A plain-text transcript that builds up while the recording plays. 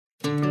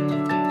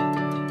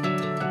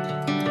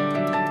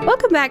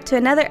Welcome back to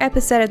another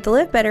episode of the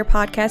Live Better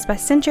podcast by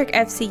Centric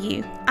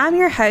FCU. I'm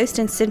your host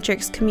and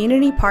Centric's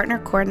Community Partner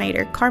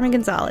Coordinator, Carmen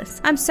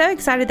Gonzalez. I'm so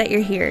excited that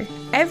you're here.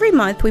 Every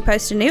month we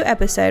post a new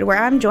episode where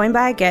I'm joined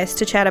by a guest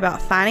to chat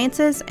about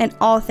finances and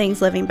all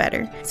things living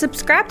better.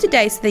 Subscribe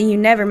today so that you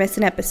never miss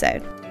an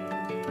episode.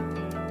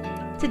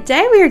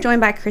 Today we are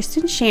joined by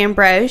Kristen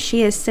Shambro.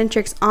 She is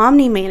Centric's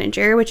Omni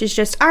Manager, which is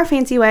just our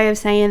fancy way of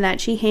saying that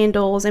she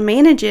handles and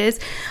manages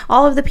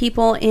all of the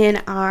people in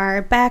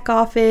our back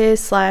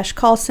office /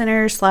 call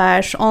center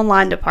 /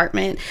 online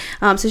department.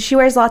 So she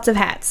wears lots of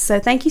hats. So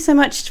thank you so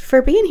much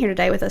for being here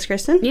today with us,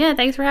 Kristen. Yeah,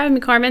 thanks for having me,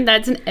 Carmen.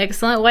 That's an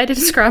excellent way to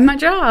describe my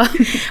job.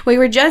 We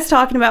were just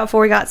talking about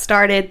before we got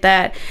started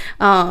that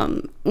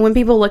when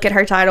people look at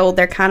her title,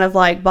 they're kind of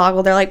like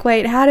boggled. They're like,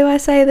 wait, how do I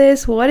say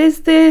this? What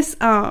is this?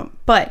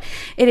 But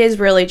it is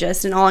really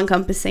just an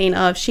all-encompassing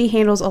of she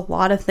handles a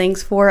lot of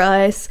things for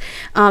us.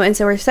 And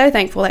so we're so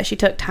thankful that she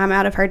took time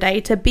out of her day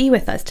to be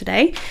with us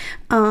today.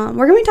 We're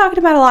going to be talking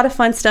about a lot of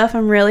fun stuff.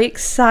 I'm really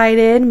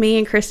excited. Me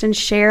and Kristen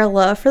share a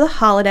love for the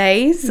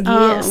holidays,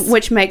 yes.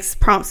 Which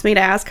prompts me to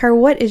ask her,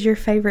 what is your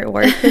favorite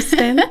word,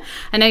 Kristen?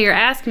 I know you're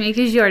asking me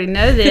because you already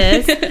know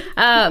this.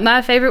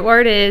 My favorite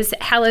word is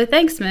Hallow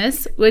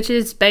Thanksmas, which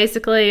is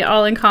basically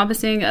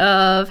all-encompassing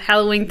of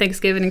Halloween,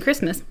 Thanksgiving, and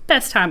Christmas.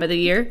 Best time of the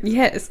year.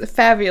 Yes,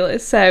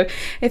 fabulous. So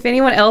if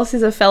anyone else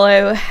is a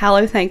fellow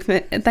Hallow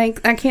Thanksmas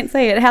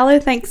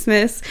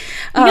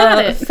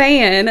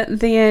fan,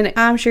 then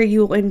I'm sure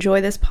you will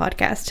enjoy this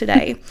podcast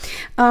today.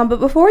 But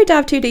before we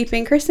dive too deep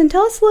in, Kristen,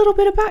 tell us a little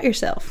bit about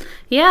yourself.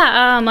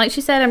 Yeah, like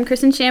she said, I'm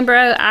Kristen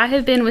Shambro. I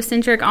have been with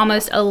Centric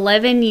almost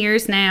 11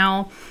 years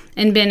now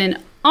and been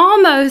in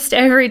almost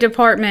every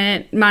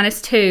department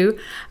minus 2.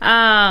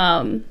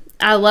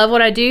 I love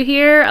what I do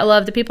here. I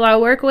love the people I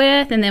work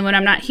with. And then when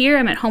I'm not here,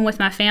 I'm at home with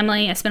my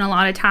family. I spend a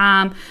lot of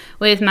time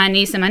with my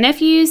niece and my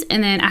nephews.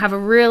 And then I have a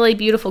really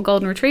beautiful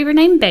golden retriever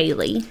named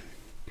Bailey.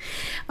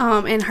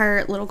 And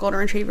her little golden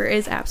retriever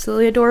is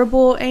absolutely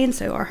adorable, and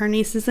so are her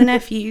nieces and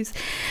nephews.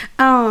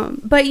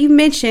 But you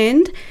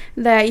mentioned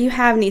that you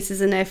have nieces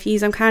and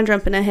nephews. I'm kind of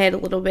jumping ahead a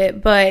little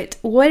bit, but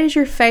what is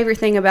your favorite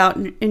thing about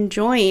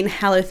enjoying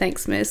Hallow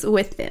Thanksmas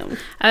with them?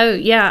 Oh,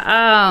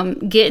 yeah.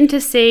 Getting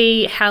to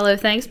see Hallow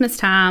Thanksmas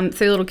time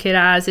through little kid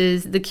eyes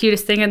is the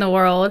cutest thing in the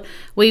world.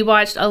 We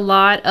watched a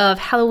lot of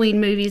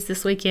Halloween movies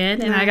this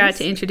weekend, and I got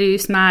to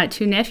introduce my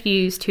 2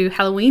 nephews to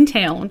Halloween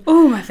Town.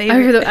 Oh, my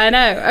favorite.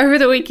 Over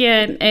the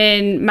weekend.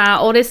 And my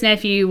oldest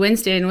nephew,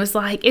 Winston, was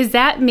like, is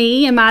that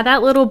me? Am I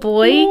that little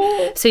boy?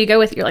 Ooh. So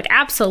you're like,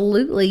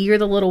 absolutely, you're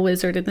the little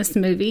wizard in this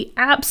movie.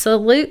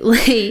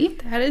 Absolutely.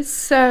 That is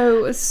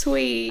so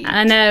sweet.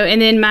 I know.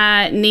 And then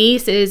my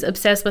niece is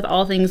obsessed with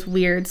all things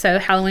weird. So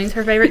Halloween's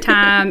her favorite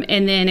time.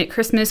 And then at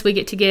Christmas, we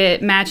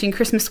get matching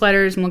Christmas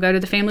sweaters, and we'll go to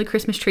the family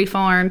Christmas tree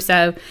farm.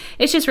 So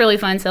it's just really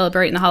fun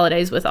celebrating the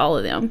holidays with all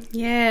of them.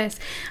 Yes.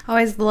 I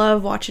always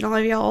love watching all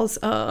of y'all's,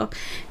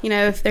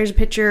 if there's a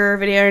picture or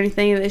video or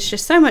anything, it's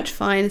just so much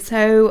fun,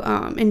 so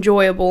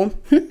enjoyable.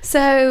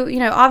 So,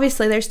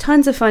 obviously there's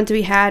tons of fun to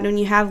be had when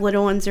you have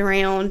little ones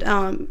around.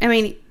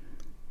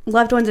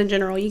 Loved ones in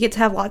general, you get to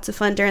have lots of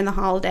fun during the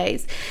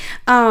holidays.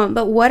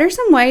 But what are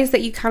some ways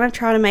that you kind of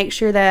try to make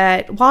sure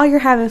that while you're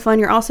having fun,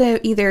 you're also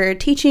either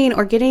teaching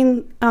or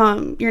getting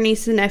your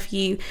niece and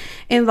nephew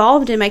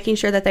involved in making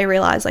sure that they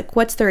realize,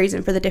 what's the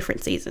reason for the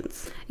different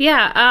seasons?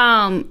 Yeah,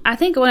 I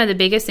think one of the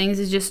biggest things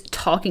is just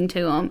talking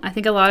to them. I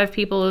think a lot of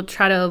people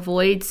try to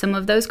avoid some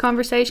of those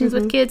conversations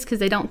with kids because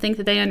they don't think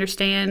that they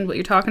understand what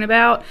you're talking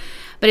about.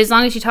 But as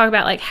long as you talk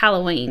about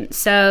Halloween,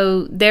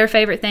 so their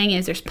favorite thing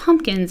is there's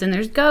pumpkins and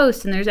there's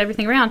ghosts and there's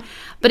everything around.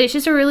 But it's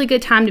just a really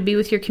good time to be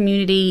with your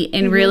community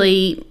and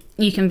really,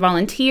 you can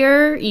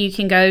volunteer, you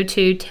can go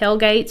to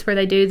tailgates where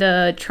they do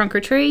the trunk or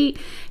treat,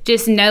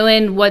 just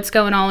knowing what's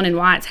going on and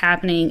why it's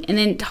happening. And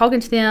then talking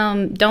to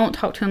them, don't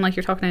talk to them like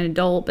you're talking to an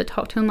adult, but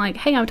talk to them like,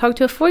 hey, I'm talking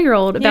to a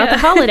 4-year-old about the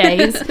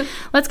holidays.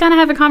 Let's kind of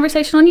have a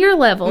conversation on your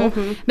level.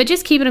 But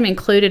just keeping them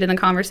included in the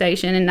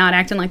conversation and not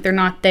acting like they're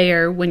not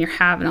there when you're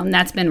having them.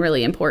 That's been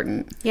really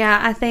important.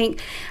 Yeah,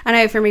 I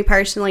know for me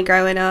personally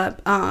growing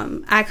up,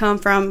 I come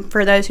from,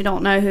 for those who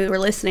don't know who are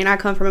listening, I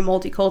come from a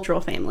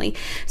multicultural family.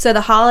 So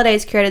the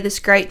holidays created this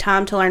great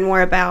time to learn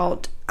more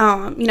about,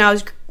 I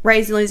was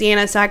raised in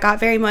Louisiana, so I got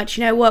very much,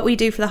 what we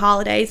do for the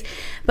holidays.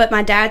 But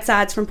my dad's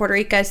side's from Puerto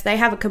Rico, so they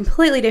have a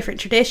completely different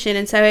tradition.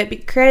 And so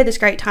it created this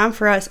great time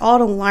for us all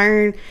to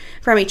learn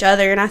from each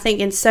other. And I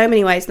think in so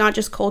many ways, not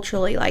just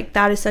culturally,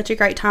 that is such a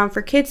great time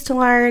for kids to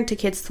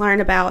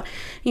learn about,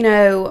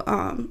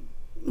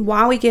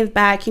 why we give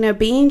back,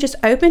 being just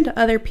open to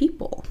other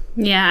people.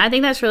 Yeah, I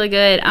think that's really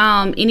good.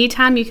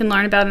 Anytime you can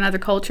learn about another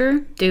culture,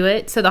 do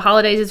it. So the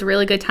holidays is a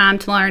really good time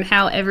to learn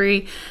how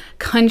every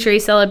country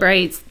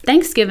celebrates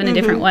Thanksgiving a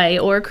different way,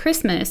 or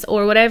Christmas,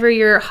 or whatever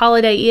your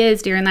holiday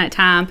is during that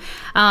time.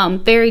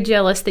 Very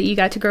jealous that you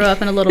got to grow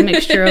up in a little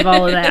mixture of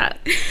all of that.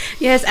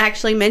 Yes,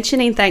 actually,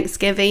 mentioning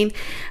Thanksgiving,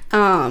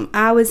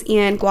 I was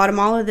in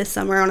Guatemala this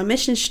summer on a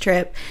missions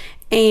trip,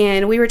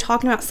 and we were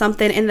talking about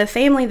something, and the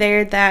family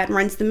there that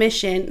runs the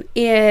mission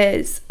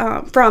is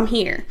from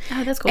here.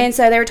 Oh, that's cool. And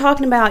so they were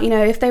talking about,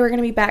 if they were going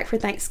to be back for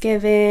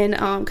Thanksgiving,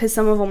 because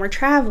some of them were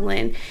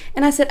traveling.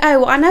 And I said,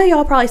 oh, well, I know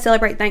y'all probably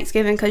celebrate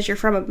Thanksgiving because you're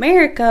from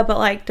America, but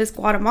like, does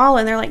Guatemala?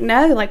 And they're like,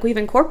 no, like we've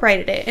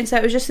incorporated it. And so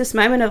it was just this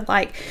moment of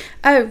like,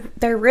 oh,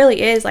 there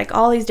really is like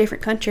all these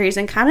different countries,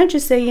 and kind of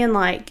just seeing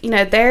like,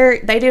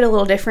 they do it a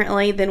little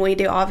differently than we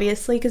do,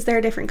 obviously, because they're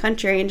a different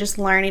country, and just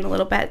learning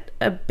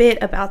a bit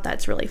about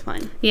that's really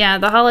fun. Yeah,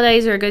 the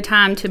holidays are a good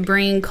time to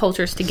bring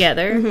cultures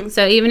together. Mm-hmm.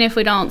 So even if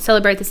we don't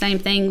celebrate the same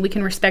thing, we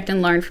can respect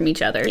and learn from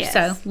each other. Yes.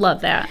 So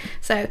love that.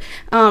 So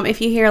if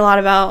you hear a lot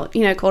about,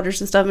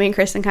 cultures and stuff, me and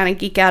Kristen kind of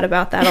geek out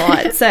about that a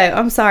lot. So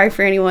I'm sorry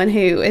for anyone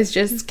who is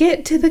just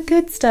get to the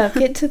good stuff,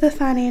 get to the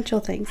financial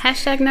things.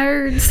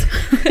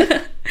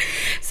 #nerds.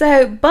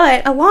 So,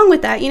 but along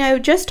with that,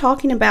 just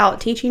talking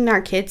about teaching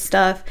our kids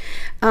stuff,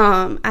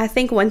 I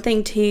think one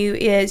thing too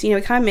is,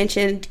 we kind of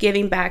mentioned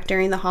giving back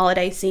during the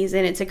holiday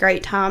season. It's a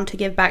great time to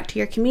give back to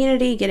your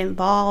community, get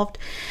involved.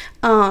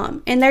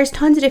 And there's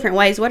tons of different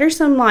ways. What are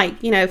some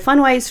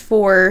fun ways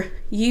for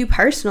you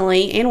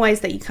personally, and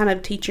ways that you kind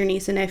of teach your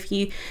niece and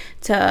nephew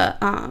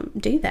to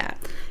do that?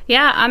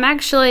 Yeah,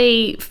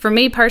 for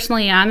me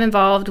personally, I'm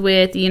involved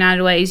with the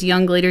United Way's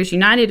Young Leaders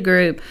United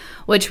group,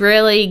 which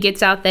really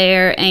gets out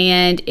there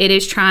and it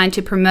is trying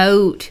to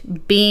promote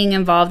being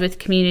involved with the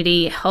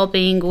community,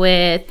 helping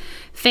with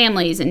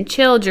families and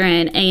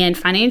children and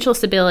financial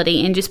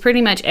stability, and just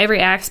pretty much every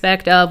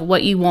aspect of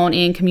what you want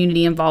in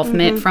community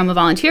involvement from a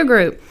volunteer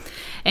group.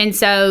 And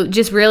so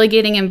just really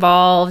getting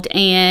involved,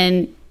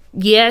 and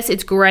yes,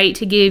 it's great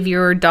to give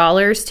your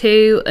dollars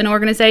to an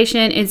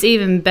organization. It's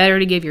even better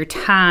to give your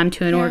time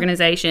to an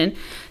organization.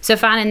 So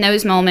finding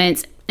those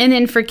moments. And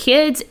then for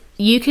kids,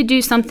 you could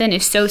do something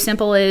as so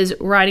simple as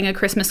writing a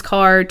Christmas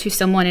card to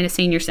someone in a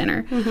senior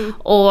center. Mm-hmm.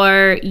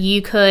 Or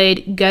you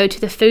could go to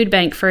the food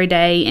bank for a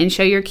day and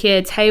show your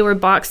kids, hey, we're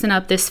boxing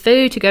up this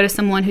food to go to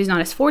someone who's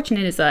not as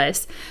fortunate as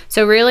us.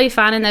 So really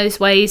finding those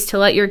ways to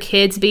let your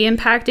kids be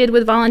impacted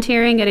with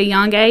volunteering at a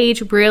young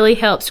age really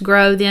helps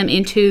grow them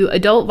into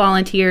adult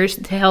volunteers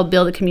to help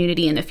build a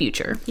community in the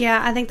future. Yeah,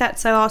 I think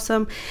that's so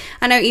awesome.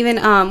 I know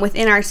even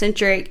within our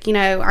Centric,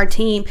 our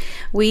team,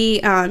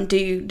 we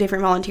do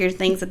different volunteer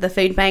things at the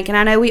food bank. And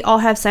I know we all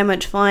have so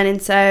much fun.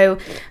 And so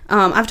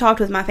I've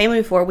talked with my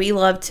family before. We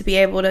love to be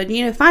able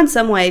to, find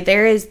some way.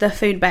 There is the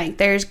food bank.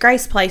 There's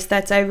Grace Place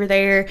that's over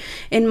there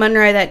in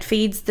Monroe that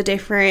feeds the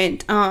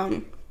different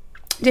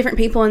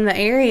people in the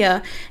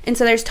area. And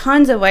so there's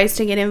tons of ways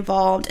to get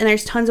involved, and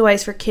there's tons of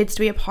ways for kids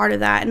to be a part of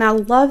that. And I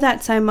love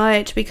that so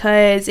much,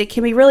 because it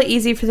can be really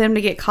easy for them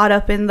to get caught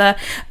up in the,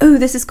 oh,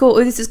 this is cool,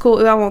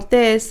 oh, I want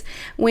this,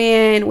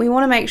 when we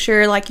want to make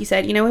sure, like you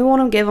said, we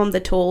want to give them the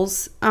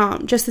tools,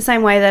 just the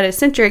same way that at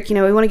Centric,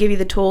 we want to give you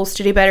the tools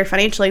to do better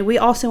financially. We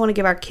also want to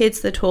give our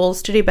kids the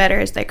tools to do better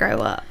as they grow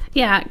up.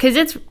 Yeah,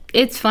 because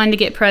it's fun to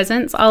get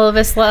presents. All of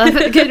us love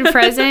a good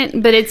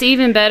present, but it's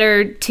even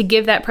better to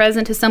give that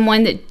present to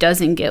someone that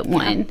doesn't get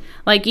one.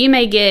 Like, you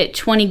may get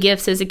 20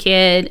 gifts as a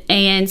kid,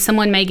 and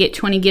someone may get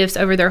 20 gifts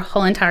over their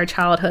whole entire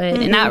childhood,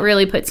 and that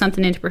really puts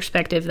something into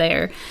perspective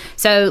there.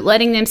 So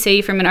letting them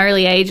see from an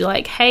early age,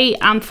 like, hey,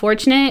 I'm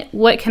fortunate.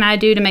 What can I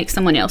do to make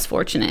someone else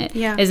fortunate?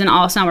 Is an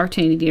awesome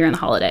opportunity during the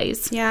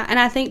holidays. Yeah, and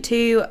I think,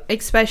 too,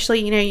 especially,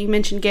 you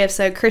mentioned gifts,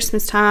 so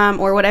Christmas time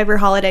or whatever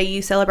holiday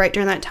you celebrate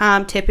during that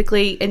time,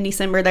 typically in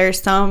December,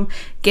 there's some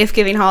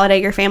gift-giving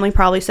holiday your family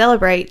probably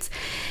celebrates.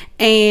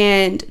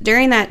 And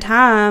during that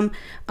time,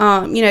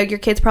 your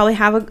kids probably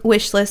have a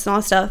wish list and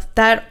all that stuff.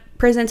 That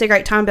presents a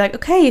great time to be like,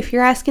 okay, if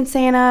you're asking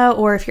Santa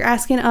or if you're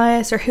asking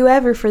us or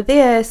whoever for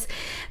this,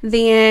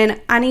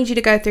 then I need you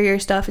to go through your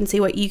stuff and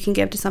see what you can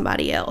give to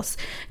somebody else.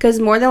 Because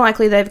more than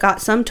likely they've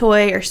got some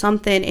toy or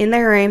something in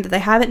their room that they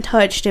haven't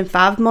touched in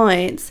 5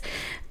 months.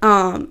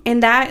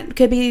 And that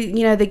could be,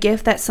 the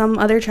gift that some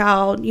other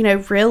child,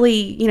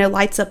 really,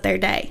 lights up their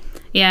day.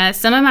 Yeah,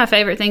 some of my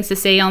favorite things to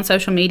see on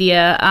social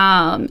media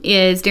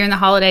is during the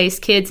holidays,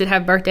 kids that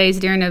have birthdays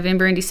during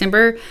November and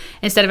December,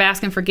 instead of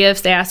asking for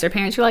gifts, they ask their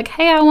parents, you're like,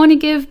 hey, I want to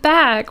give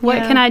back. What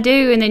can I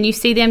do? And then you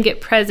see them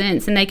get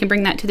presents, and they can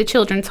bring that to the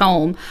children's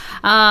home.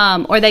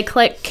 Or they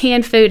collect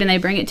canned food, and they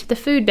bring it to the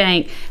food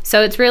bank.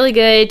 So it's really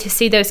good to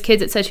see those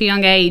kids at such a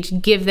young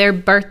age give their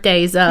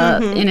birthdays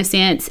up, in a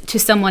sense, to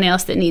someone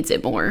else that needs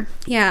it more.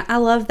 Yeah, I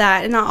love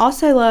that. And I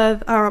also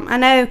love, I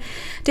know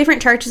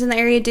different churches in the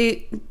area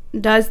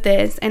does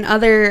this, and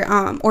other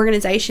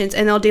organizations,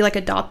 and they'll do like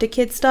adopt a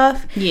kid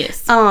stuff.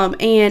 Yes.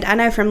 And I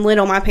know from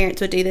little, my parents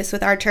would do this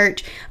with our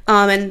church.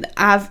 And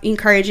I've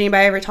encouraged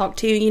anybody I ever talked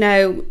to,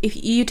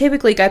 if you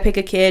typically go pick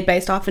a kid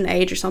based off an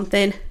age or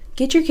something,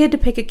 get your kid to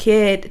pick a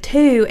kid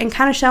too, and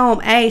kind of show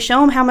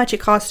them how much it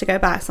costs to go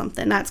buy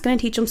something. That's going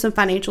to teach them some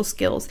financial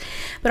skills,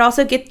 but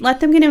also let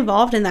them get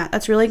involved in that.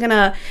 That's really going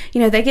to,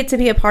 they get to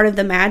be a part of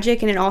the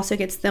magic, and it also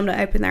gets them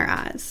to open their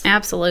eyes.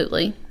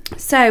 Absolutely.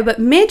 So, but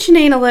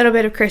mentioning a little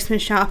bit of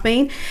Christmas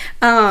shopping,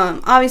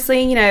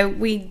 obviously,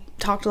 we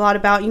talked a lot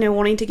about,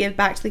 wanting to give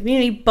back to the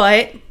community,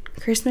 but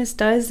Christmas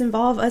does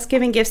involve us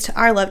giving gifts to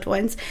our loved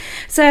ones.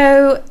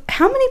 So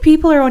how many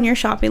people are on your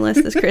shopping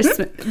list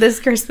this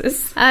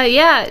Christmas?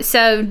 Yeah,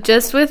 so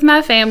just with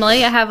my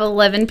family, I have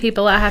 11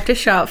 people I have to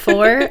shop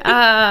for,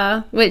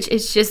 which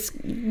is just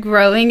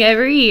growing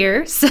every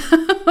year. So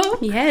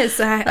yes,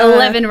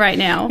 11 right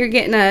now. You're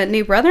getting a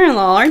new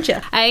brother-in-law, aren't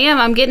you? I am.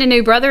 I'm getting a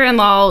new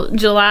brother-in-law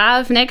July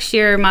of next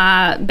year.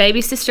 My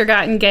baby sister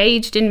got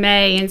engaged in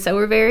May, and so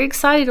we're very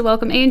excited to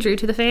welcome Andrew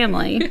to the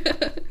family.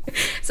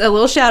 So a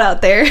little shout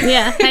out there.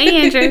 Yeah.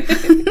 Hey, Andrew.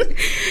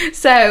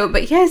 So,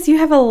 but yes, you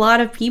have a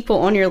lot of people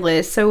on your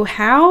list. So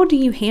how do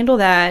you handle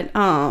that,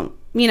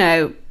 you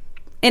know,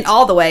 in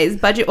all the ways,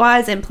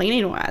 budget-wise and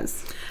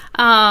planning-wise?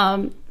 So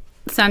I'm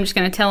just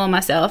going to tell on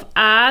myself.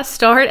 I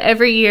start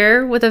every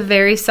year with a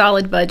very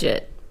solid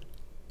budget.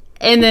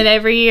 And then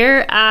every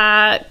year,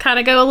 I kind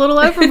of go a little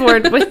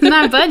overboard with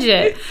my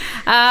budget.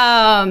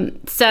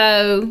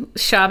 So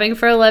shopping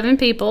for 11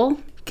 people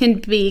can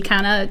be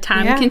kind of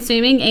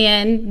time-consuming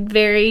and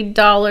very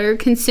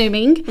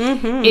dollar-consuming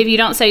if you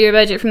don't set your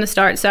budget from the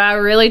start. So I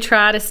really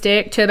try to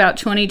stick to about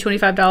 $20,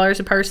 $25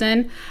 a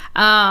person,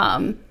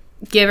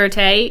 give or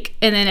take.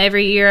 And then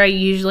every year, I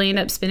usually end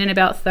up spending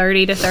about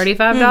 $30 to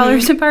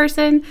 $35 a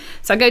person.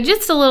 So I go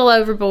just a little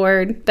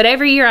overboard. But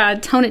every year, I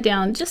tone it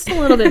down just a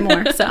little bit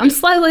more. So I'm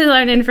slowly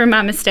learning from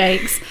my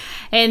mistakes.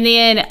 And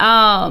then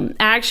I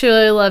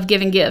actually love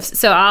giving gifts.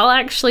 So I'll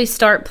actually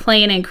start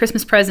planning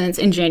Christmas presents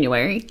in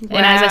January. Wow.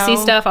 And as I see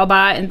stuff, I'll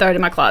buy it and throw it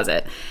in my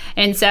closet.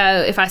 And so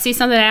if I see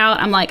something out,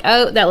 I'm like,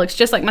 oh, that looks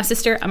just like my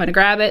sister. I'm going to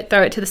grab it,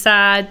 throw it to the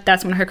side.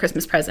 That's one of her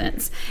Christmas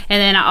presents. And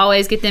then I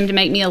always get them to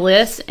make me a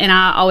list. And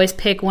I always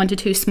pick 1 to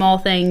 2 small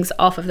things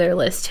off of their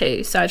list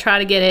too. So I try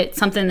to get it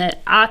something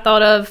that I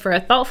thought of for a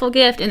thoughtful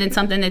gift, and then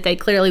something that they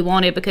clearly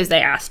wanted because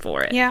they asked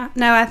for it. Yeah,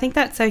 no, I think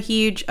that's so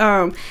huge.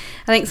 I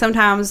think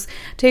sometimes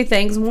 2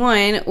 things.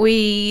 One,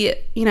 we,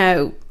 you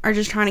know, are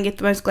just trying to get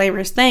the most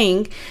glamorous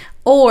thing.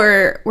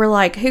 Or we're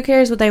like, who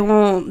cares what they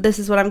want? This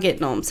is what I'm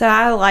getting them. So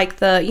I like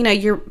the, you know,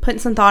 you're putting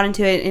some thought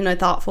into it in a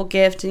thoughtful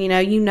gift, and,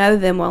 you know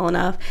them well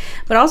enough.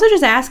 But also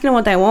just asking them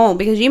what they want,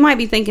 because you might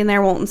be thinking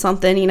they're wanting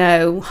something, you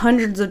know,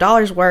 hundreds of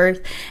dollars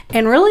worth.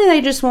 And really they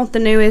just want the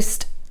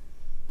newest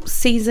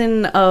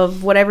season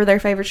of whatever their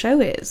favorite show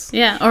is.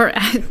 Yeah, or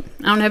I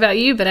don't know about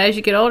you, but as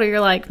you get older, you're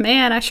like,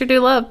 man, I sure do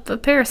love a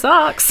pair of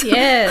socks.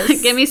 Yes.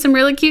 Give me some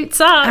really cute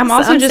socks. I'm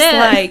also just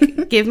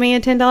like, give me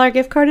a $10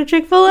 gift card to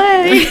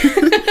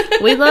Chick-fil-A.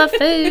 We love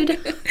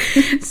food.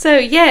 So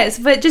yes,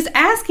 but just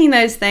asking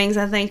those things,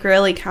 I think,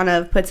 really kind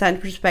of puts that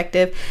in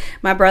perspective.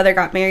 My brother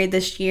got married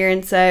this year,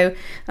 and so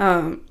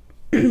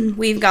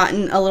we've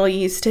gotten a little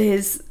used to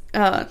his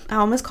I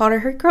almost called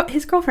her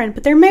his girlfriend,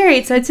 but they're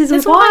married, so it's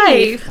his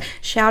wife.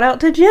 Shout out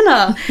to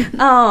Jenna.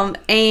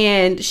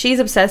 And she's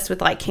obsessed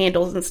with like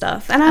candles and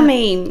stuff. And I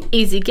mean,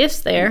 easy gifts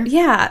there.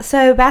 Yeah.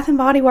 So Bath and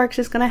Body Works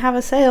is going to have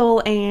a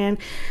sale, and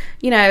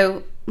you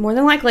know, more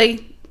than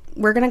likely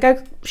we're going to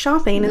go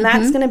shopping, and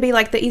that's going to be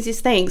like the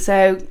easiest thing.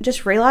 So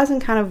just realizing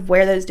kind of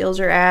where those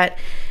deals are at,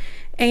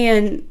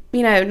 and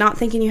you know, not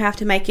thinking you have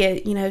to make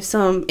it, you know,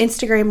 some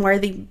Instagram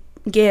worthy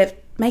gift.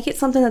 Make it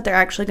something that they're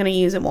actually going to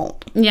use and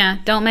won't. Yeah,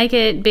 don't make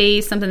it be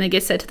something that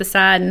gets set to the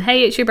side and,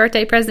 hey, it's your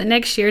birthday present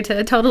next year to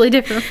a totally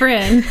different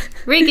friend.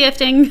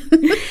 Regifting.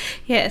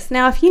 Yes.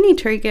 Now, if you need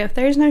to regift,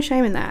 there's no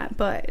shame in that,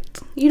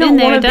 but you don't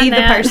want to be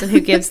the person who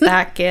gives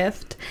that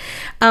gift.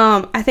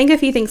 I think a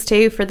few things,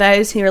 too, for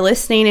those who are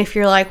listening, if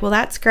you're like, well,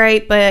 that's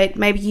great, but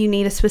maybe you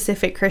need a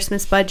specific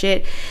Christmas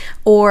budget,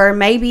 or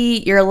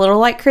maybe you're a little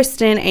like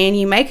Kristen and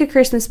you make a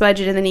Christmas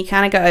budget and then you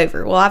kind of go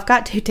over. Well, I've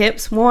got 2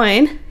 tips.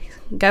 One,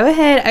 go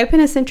ahead, open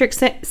a Centric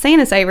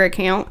Santa Saver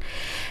account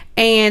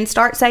and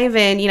start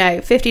saving, you know,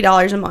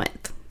 $50 a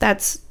month.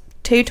 That's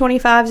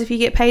 $2.25 if you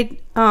get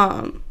paid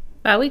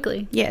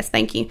bi-weekly. Yes,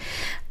 thank you.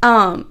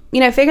 You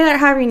know, figure that out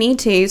however you need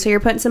to, so you're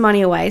putting some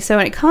money away. So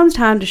when it comes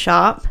time to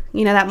shop,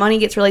 you know, that money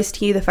gets released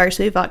to you the first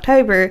week of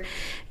October.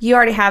 You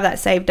already have that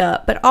saved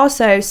up. But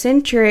also,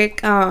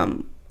 Centric,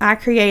 I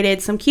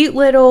created some cute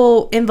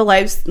little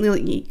envelopes,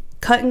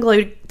 cut and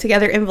glue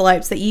together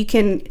envelopes that you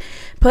can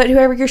put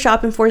whoever you're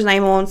shopping for's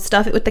name on,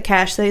 stuff it with the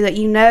cash so that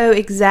you know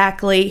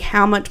exactly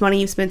how much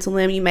money you've spent on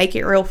them. You make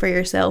it real for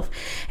yourself.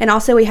 And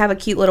also we have a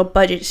cute little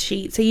budget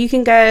sheet. So you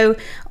can go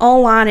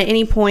online at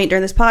any point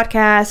during this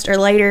podcast or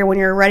later when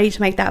you're ready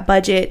to make that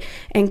budget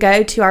and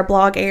go to our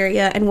blog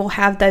area, and we'll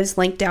have those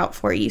linked out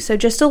for you. So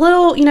just a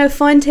little, you know,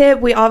 fun tip.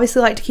 We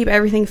obviously like to keep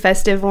everything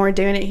festive when we're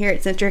doing it here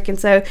at Centric. And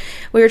so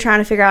we were trying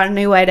to figure out a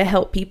new way to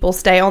help people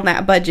stay on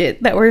that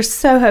budget that we're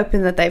so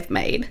hoping that they've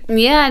made.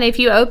 Yeah. And if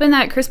you open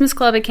that Christmas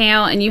Club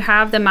account and you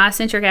have the My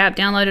Centric app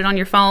downloaded on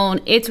your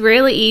phone, it's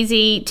really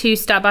easy to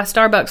stop by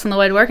Starbucks on the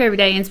way to work every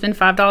day and spend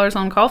 $5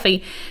 on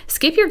coffee.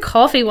 Skip your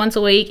coffee once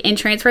a week and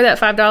transfer that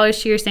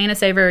 $5 to your Santa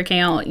Saver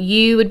account.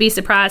 You would be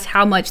surprised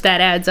how much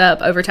that adds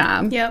up over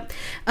time. Yep.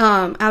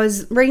 I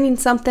was reading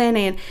something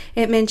and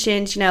it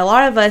mentioned, you know, a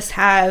lot of us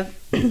have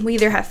we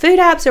either have food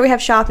apps or we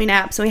have shopping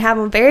apps, and we have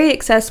them very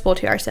accessible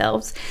to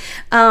ourselves.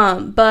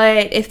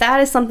 But if that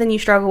is something you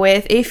struggle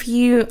with, if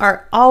you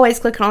are always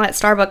clicking on that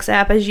Starbucks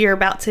app as you're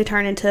about to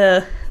turn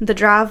into the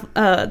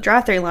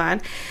drive-through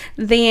line,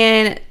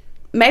 then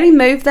maybe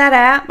move that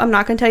app. I'm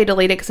not going to tell you to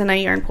delete it because I know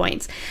you earn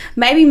points.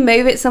 Maybe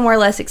move it somewhere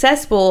less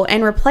accessible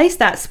and replace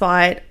that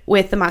spot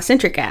with the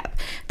MyCentric app.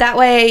 That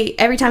way,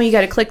 every time you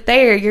go to click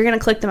there, you're going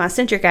to click the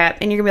MyCentric app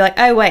and you're going to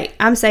be like, oh, wait,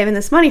 I'm saving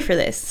this money for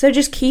this. So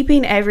just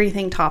keeping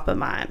everything top of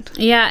mind.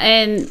 Yeah,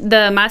 and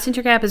the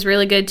MyCentric app is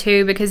really good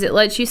too because it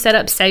lets you set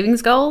up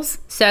savings goals.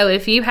 So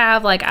if you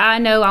have, like, I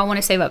know I want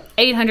to save up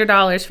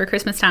 $800 for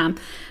Christmas time,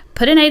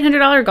 put an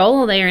 $800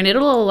 goal there and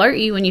it'll alert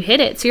you when you hit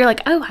it. So you're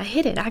like, oh, I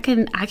hit it. I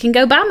can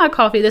go buy my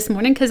coffee this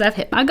morning because I've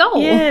hit my goal.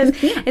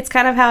 Yes. Yeah. It's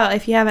kind of how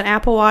if you have an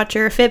Apple Watch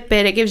or a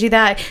Fitbit, it gives you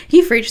that,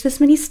 you've reached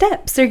this many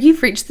steps or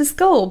you've reached this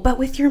goal, but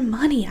with your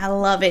money. I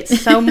love it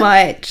so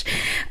much.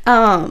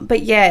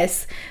 But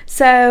yes,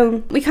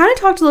 so we kind of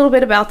talked a little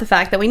bit about the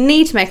fact that we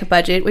need to make a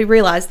budget. We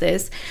realize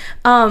this.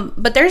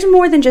 But there's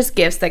more than just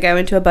gifts that go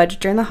into a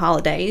budget during the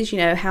holidays. You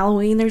know,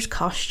 Halloween, there's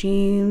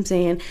costumes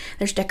and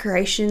there's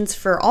decorations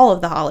for all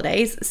of the holidays.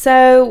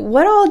 So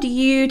what all do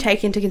you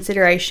take into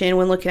consideration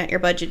when looking at your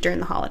budget during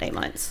the holiday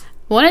months?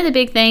 One of the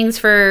big things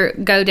for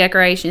Go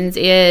Decorations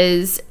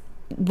is,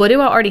 what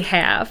do I already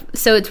have?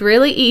 So it's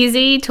really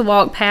easy to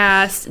walk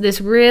past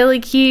this really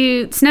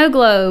cute snow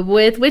globe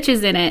with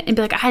witches in it and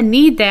be like, I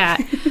need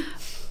that.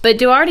 But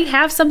do I already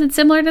have something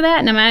similar to that?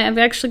 And am I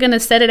actually going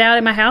to set it out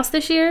at my house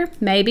this year?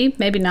 Maybe,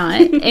 maybe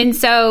not. And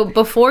so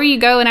before you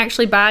go and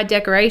actually buy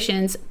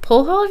decorations,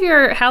 pull all of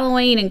your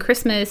Halloween and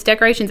Christmas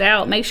decorations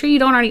out. Make sure you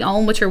don't already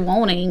own what you're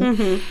wanting.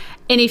 Mm-hmm.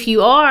 And if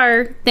you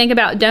are, think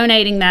about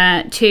donating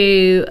that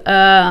to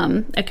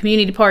a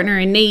community partner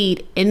in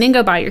need, and then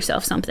go buy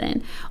yourself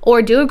something.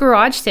 Or do a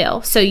garage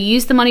sale. So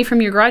use the money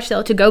from your garage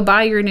sale to go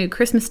buy your new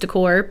Christmas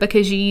decor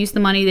because you used the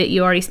money that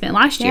you already spent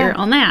last year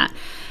on that.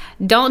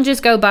 Don't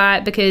just go buy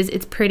it because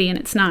it's pretty and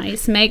it's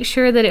nice. Make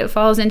sure that it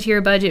falls into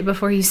your budget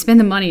before you spend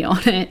the money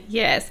on it.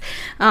 Yes.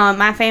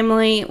 My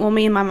family, well,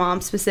 me and my mom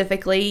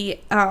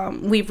specifically,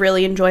 we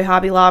really enjoy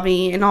Hobby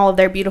Lobby and all of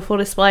their beautiful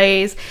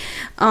displays.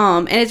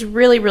 And it's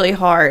really, really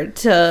hard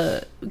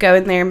to go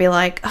in there and be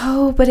like,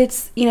 oh, but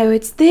it's, you know,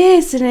 it's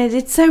this and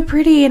it's so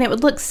pretty and it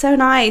would look so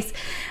nice.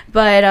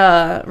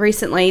 But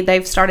recently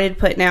they've started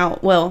putting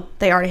out, well,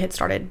 they already had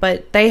started,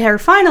 but they are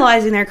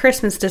finalizing their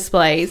Christmas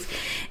displays.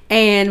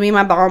 And me and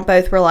my mom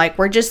both were like,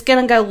 we're just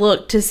going to go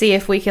look to see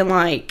if we can,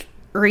 like,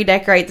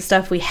 redecorate the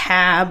stuff we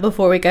have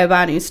before we go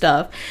buy new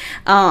stuff.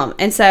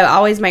 And so I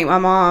always make my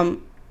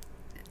mom,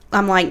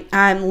 I'm like,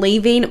 I'm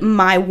leaving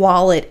my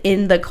wallet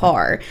in the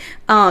car.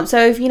 So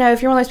if you're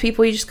one of those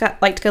people, you just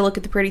like to go look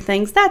at the pretty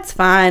things, that's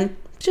fine.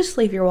 Just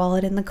leave your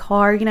wallet in the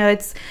car. You know,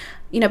 it's,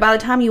 by the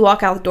time you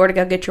walk out the door to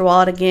go get your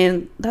wallet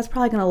again, that's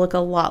probably going to look a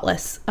lot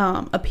less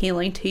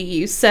appealing to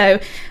you. So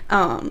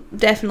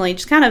definitely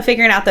just kind of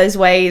figuring out those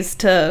ways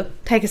to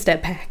take a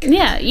step back.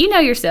 Yeah, you know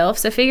yourself.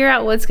 So figure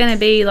out what's going to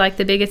be like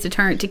the biggest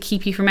deterrent to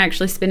keep you from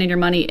actually spending your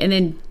money, and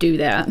then do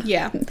that.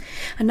 Yeah.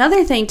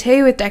 Another thing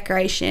too with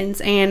decorations,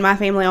 and my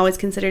family always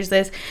considers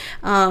this,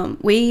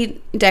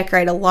 we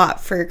decorate a lot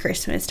for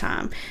Christmas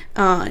time.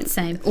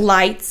 Same.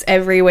 Lights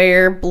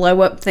everywhere, blow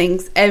up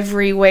things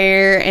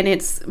everywhere, and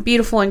it's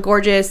beautiful and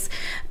gorgeous.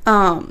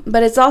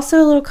 But it's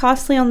also a little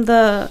costly on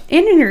the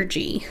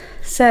energy.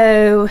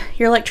 So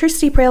your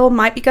electricity bill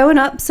might be going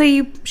up, so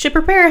you should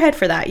prepare ahead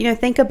for that.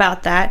 Think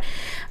about that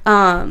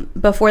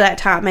before that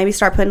time. Maybe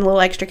start putting a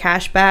little extra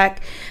cash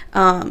back.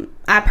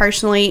 I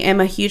personally am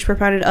a huge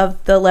proponent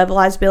of the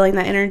levelized billing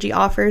that Energy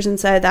offers, and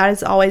so that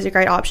is always a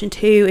great option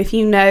too. If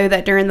you know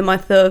that during the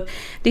month of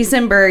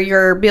December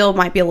your bill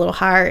might be a little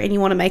higher and you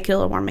want to make it a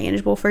little more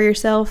manageable for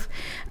yourself.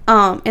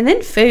 And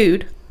then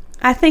food.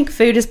 I think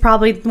food is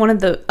probably one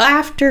of the,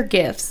 after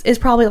gifts, is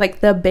probably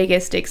like the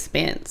biggest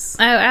expense.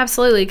 Oh,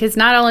 absolutely. Because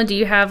not only do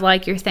you have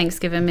like your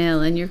Thanksgiving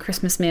meal and your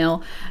Christmas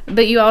meal,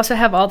 but you also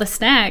have all the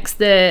snacks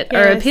that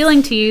are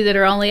appealing to you that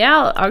are only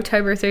out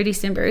October through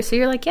December. So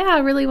you're like, yeah, I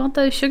really want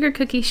those sugar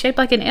cookies shaped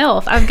like an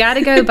elf. I've got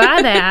to go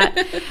buy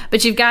that.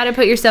 But you've got to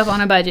put yourself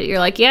on a budget. You're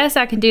like, yes,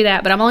 I can do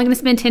that, but I'm only going to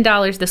spend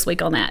 $10 this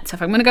week on that. So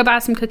if I'm going to go buy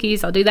some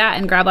cookies, I'll do that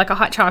and grab like a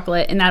hot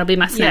chocolate, and that'll be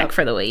my snack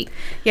for the week.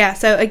 Yeah.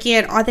 So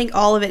again, I think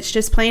all of it's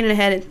just planning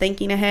ahead and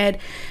thinking ahead.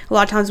 A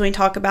lot of times when we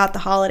talk about the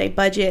holiday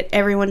budget,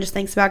 everyone just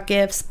thinks about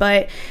gifts,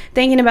 but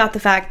thinking about the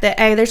fact that,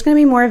 hey, there's going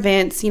to be more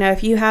events.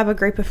 If you have a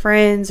group of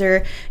friends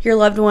or your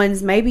loved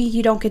ones, maybe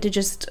you don't get to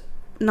just,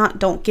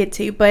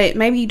 but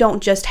maybe you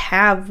don't just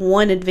have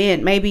one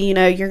event. Maybe,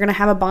 you're going to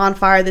have a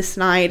bonfire this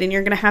night and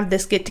you're going to have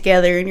this get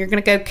together and you're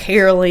going to go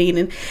caroling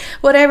and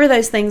whatever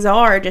those things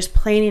are, just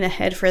planning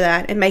ahead for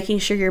that and making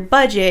sure your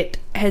budget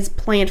has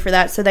planned for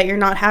that so that you're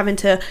not having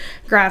to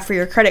grab for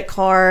your credit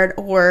card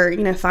or,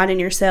 finding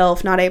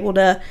yourself not able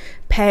to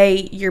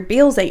pay your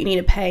bills that you need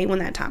to pay when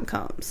that time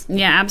comes.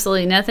 Yeah,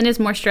 absolutely. Nothing is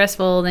more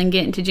stressful than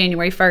getting to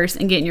January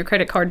 1st and getting your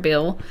credit card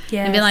bill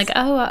and being like,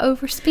 oh, I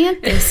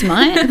overspent this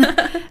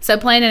month. So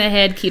planning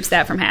ahead keeps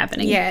that from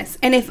happening. Yes.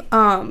 And if,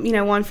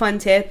 one fun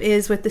tip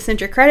is with the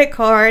Centric credit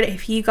card,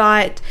 if you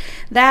got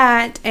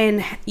that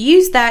and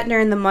used that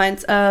during the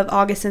months of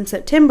August and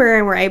September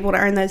and were able to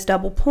earn those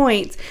double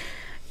points,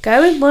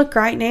 go and look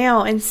right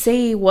now and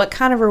see what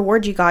kind of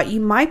reward you got. You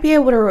might be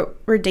able to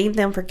redeem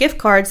them for gift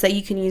cards that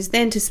you can use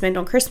then to spend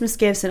on Christmas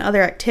gifts and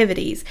other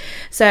activities.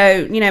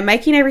 So,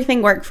 making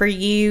everything work for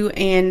you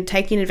and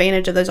taking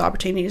advantage of those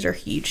opportunities are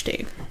huge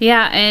too.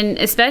 Yeah, and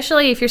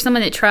especially if you're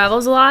someone that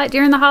travels a lot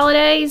during the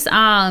holidays.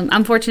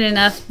 I'm fortunate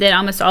enough that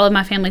almost all of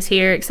my family's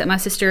here except my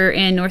sister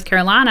in North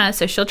Carolina,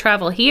 so she'll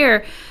travel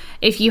here.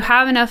 If you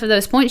have enough of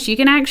those points, you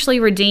can actually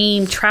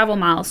redeem travel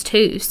miles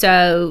too.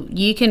 So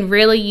you can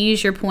really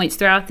use your points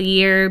throughout the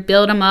year,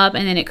 build them up,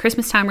 and then at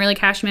Christmas time really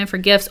cash them in for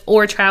gifts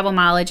or travel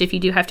mileage if you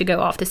do have to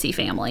go off to see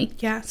family.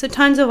 Yeah, so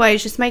tons of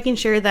ways. Just making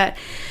sure that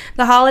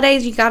the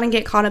holidays, you got to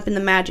get caught up in the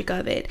magic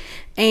of it.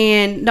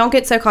 And don't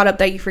get so caught up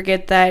that you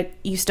forget that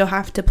you still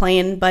have to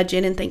plan,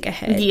 budget, and think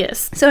ahead.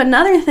 Yes. So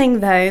another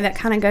thing, though, that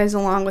kind of goes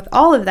along with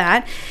all of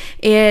that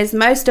is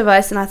most of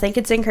us, and I think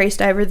it's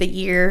increased over the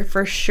year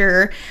for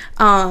sure,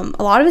 a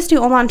lot of us do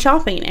online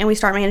shopping, and we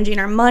start managing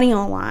our money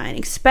online,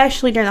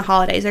 especially during the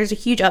holidays. There's a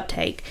huge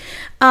uptake.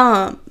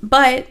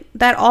 But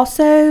that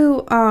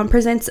also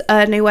presents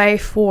a new way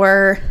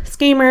for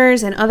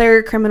schemers and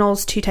other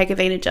criminals to take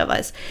advantage of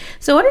us.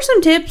 So what are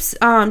some tips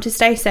to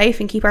stay safe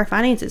and keep our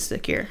finances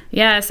secure?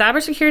 Yeah,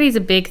 cybersecurity is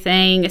a big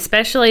thing,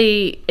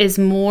 especially as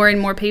more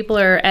and more people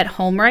are at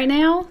home right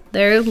now.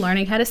 They're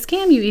learning how to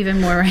scam you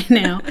even more right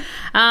now.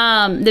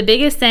 The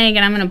biggest thing,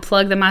 and I'm going to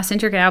plug the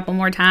MyCentric app one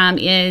more time,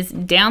 is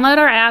download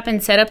our app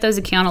and set up those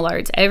account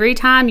alerts. Every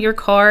time your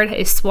card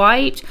is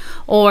swiped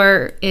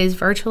or is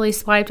virtually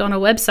swiped on a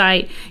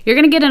website, you're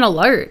going to get an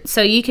alert.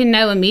 So you can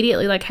know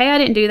immediately, like, hey, I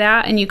didn't do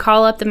that. And you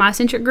call up the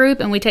MyCentric group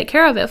and we take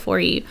care of it for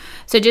you.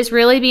 So just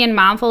really being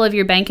mindful of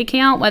your bank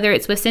account, whether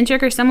it's with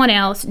Centric or someone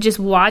else, just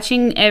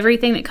watching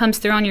everything that comes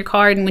through on your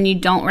card. And when you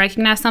don't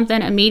recognize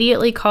something,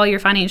 immediately call your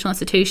financial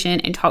institution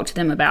and talk to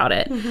them about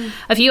it. Mm-hmm.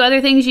 A few other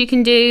things you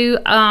can do,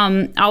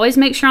 always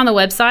make sure on the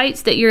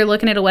websites that you're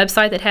looking at a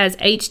website that has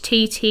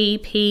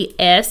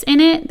HTTPS in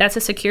it. That's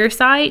a secure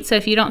site. So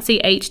if you don't see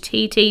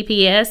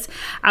HTTPS,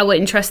 I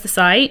wouldn't trust the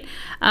site.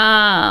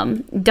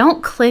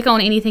 Don't click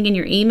on anything in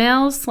your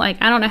emails.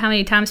 Like, I don't know how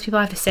many times people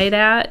have to say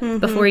that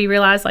before you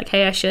realize, like,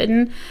 hey, I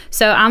shouldn't.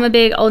 So I'm a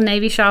big Old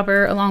Navy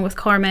shopper along with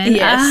Carmen.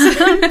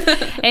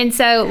 Yes. And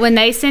so when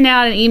they send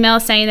out an email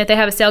saying that they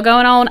have a sale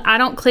going on, I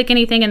don't click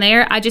anything in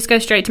there. I just go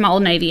straight to my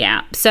Old Navy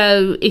app.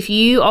 So if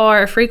you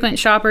are a frequent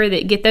shopper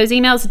that get those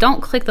emails,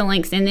 don't click the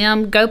links in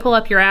them. Go pull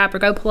up your app or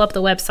go pull up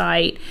the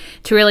website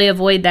to really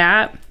avoid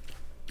that.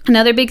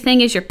 Another big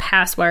thing is your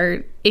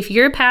password. If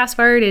your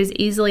password is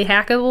easily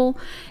hackable,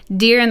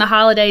 during the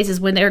holidays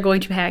is when they're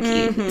going to hack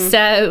you. Mm-hmm.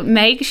 So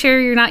make sure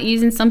you're not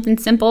using something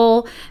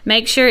simple.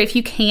 Make sure if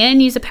you can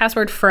use a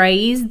password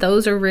phrase,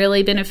 those are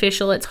really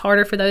beneficial. It's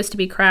harder for those to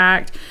be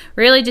cracked.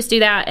 Really just do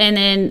that. And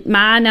then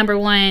my number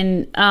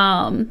one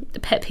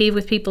pet peeve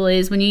with people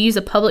is when you use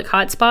a public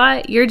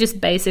hotspot, you're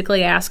just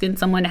basically asking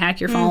someone to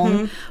hack your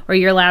phone or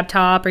your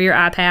laptop or your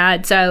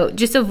iPad. So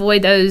just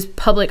avoid those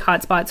public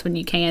hotspots when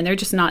you can. They're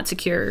just not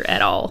secure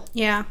at all.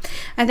 Yeah.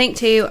 I think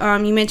too,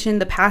 you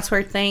mentioned the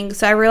password thing.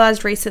 So I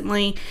realized recently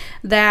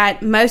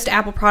that most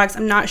Apple products,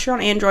 I'm not sure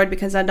on Android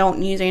because I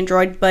don't use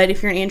Android, but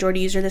if you're an Android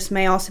user, this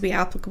may also be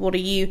applicable to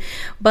you.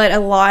 But a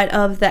lot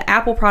of the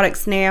Apple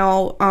products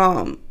now,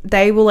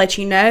 they will let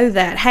you know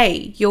that,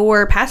 hey,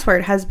 your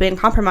password has been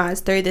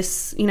compromised through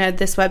this,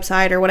 this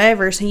website or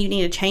whatever, so you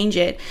need to change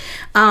it.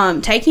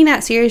 Taking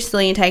that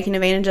seriously and taking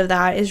advantage of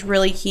that is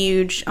really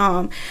huge.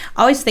 I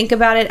always think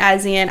about it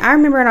as in, I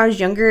remember when I was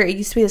younger, it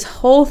used to be this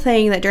whole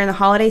thing that during the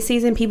holiday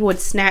season, people would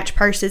snatch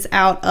purses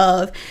out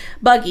of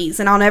buggies.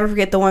 And I'll never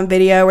forget the one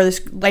video where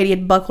this lady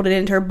had buckled it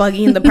into her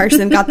buggy and the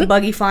person got the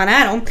buggy flying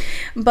at them.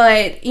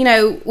 But,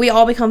 we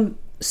all become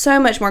so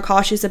much more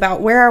cautious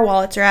about where our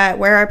wallets are at,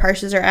 where our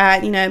purses are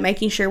at,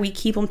 making sure we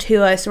keep them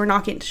to us so we're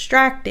not getting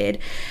distracted.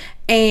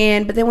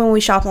 But then when we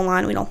shop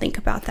online, we don't think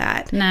about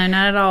that. No,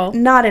 not at all.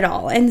 Not at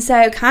all. And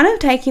so kind of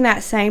taking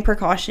that same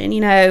precaution,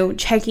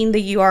 checking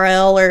the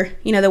URL or,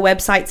 the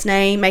website's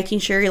name, making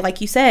sure,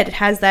 like you said, it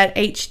has that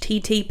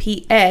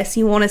HTTPS.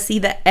 You want to see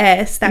the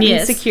S. That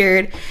means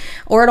secured.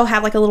 Or it'll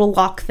have like a little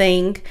lock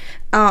thing.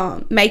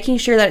 Making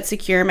sure that it's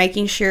secure.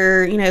 Making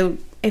sure,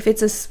 if it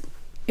says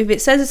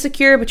it's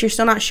secure but you're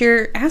still not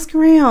sure, ask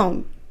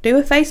around. Do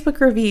a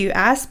Facebook review.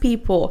 Ask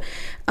people.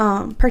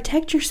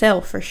 Protect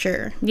yourself for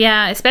sure.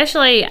 Yeah,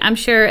 especially, I'm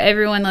sure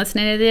everyone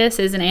listening to this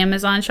is an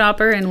Amazon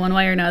shopper in one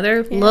way or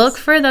another. Yes. Look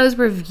for those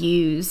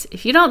reviews.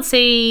 If you don't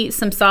see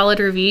some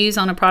solid reviews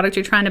on a product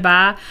you're trying to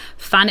buy,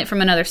 find it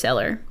from another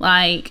seller.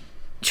 Like,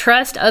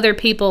 trust other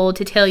people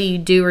to tell you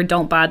do or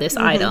don't buy this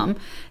item.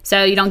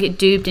 So you don't get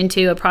duped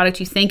into a product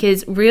you think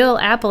is real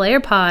Apple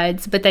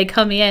AirPods, but they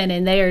come in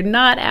and they are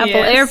not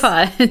Apple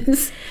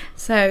AirPods.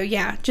 So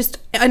yeah, just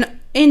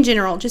in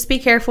general, just be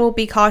careful,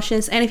 be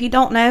cautious. And if you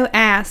don't know,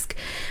 ask.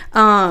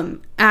 My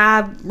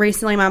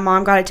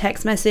mom got a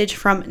text message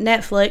from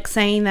Netflix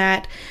saying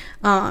that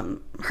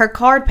her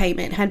card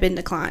payment had been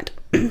declined.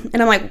 And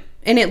I'm like,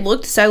 and it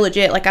looked so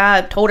legit. Like,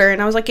 I told her,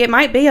 and I was like, it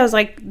might be. I was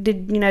like,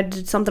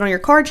 did something on your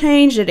card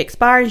change? Did it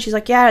expire? And she's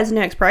like, yeah, it has no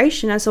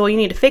expiration. I said, well, you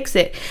need to fix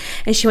it.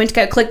 And she went to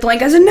go click the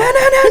link. I said, no.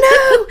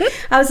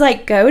 I was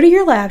like, go to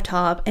your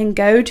laptop and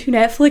go to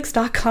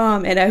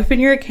Netflix.com and open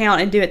your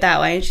account and do it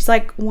that way. And she's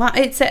like,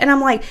 why? And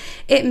I'm like,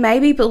 it may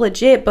be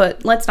legit,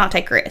 but let's not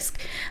take risk.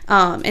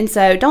 And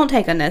so don't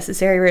take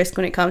unnecessary risk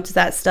when it comes to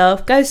that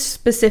stuff. Go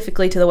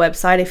specifically to the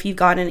website if you've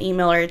got an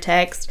email or a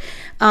text.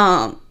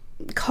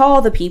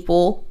 Call the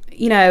people.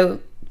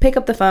 Pick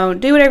up the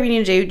phone, do whatever you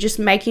need to do, just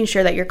making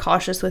sure that you're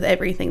cautious with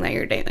everything that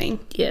you're doing.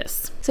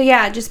 Yes. So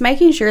yeah, just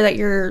making sure that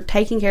you're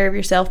taking care of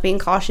yourself, being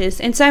cautious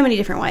in so many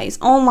different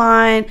ways.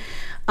 Online,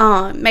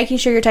 making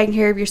sure you're taking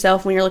care of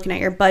yourself when you're looking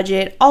at your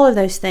budget, all of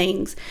those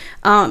things.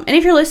 And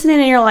if you're listening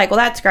and you're like, well,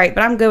 that's great,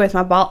 but I'm good with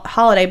my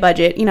holiday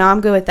budget,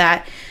 I'm good with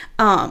that.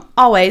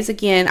 Always,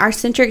 again, our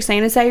Centric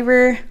Santa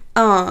Saver,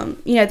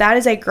 that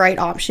is a great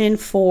option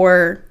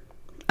for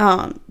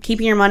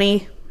keeping your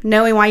money,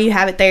 knowing why you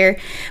have it there.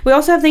 We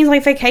also have things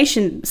like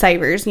vacation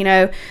savers.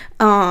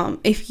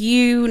 If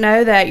you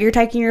know that you're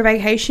taking your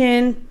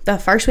vacation the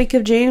first week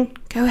of June,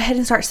 go ahead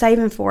and start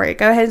saving for it.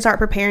 Go ahead and start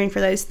preparing for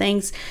those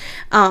things.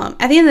 At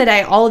the end of the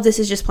day, all of this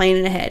is just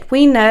planning ahead.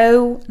 We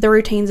know the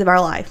routines of our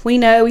life. We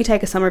know we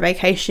take a summer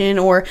vacation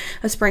or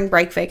a spring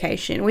break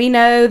vacation. We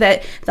know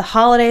that the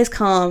holidays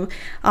come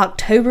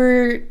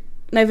October,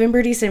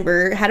 November,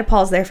 December. Had to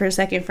pause there for a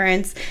second,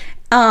 friends.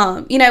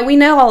 We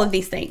know all of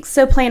these things.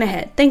 So plan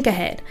ahead, think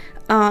ahead.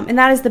 And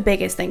that is the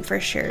biggest thing for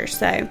sure.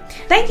 So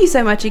thank you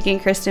so much again,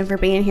 Kristen, for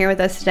being here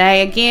with us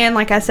today. Again,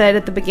 like I said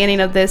at the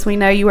beginning of this, we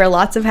know you wear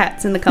lots of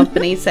hats in the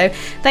company. So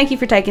thank you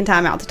for taking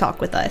time out to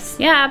talk with us.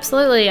 Yeah,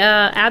 absolutely.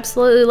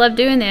 Absolutely love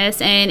doing this.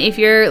 And if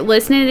you're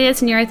listening to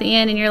this and you're at the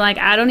end and you're like,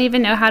 I don't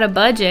even know how to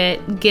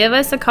budget, give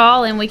us a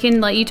call and we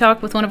can let you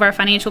talk with one of our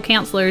financial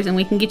counselors and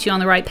we can get you on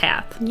the right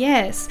path.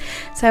 Yes.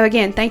 So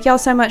again, thank y'all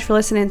so much for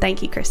listening.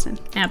 Thank you, Kristen.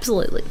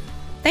 Absolutely.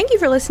 Thank you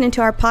for listening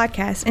to our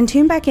podcast, and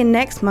tune back in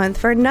next month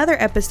for another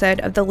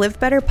episode of the Live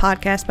Better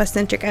podcast by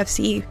Centric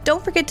FCU.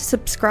 Don't forget to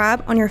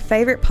subscribe on your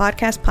favorite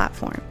podcast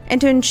platform. And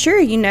to ensure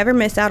you never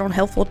miss out on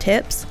helpful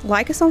tips,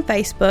 like us on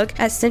Facebook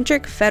at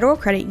Centric Federal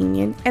Credit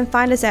Union and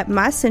find us at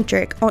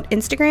MyCentric on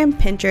Instagram,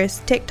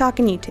 Pinterest, TikTok,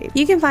 and YouTube.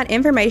 You can find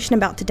information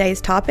about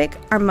today's topic,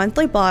 our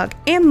monthly blog,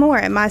 and more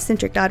at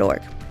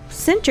mycentric.org.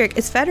 Centric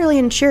is federally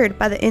insured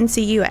by the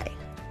NCUA.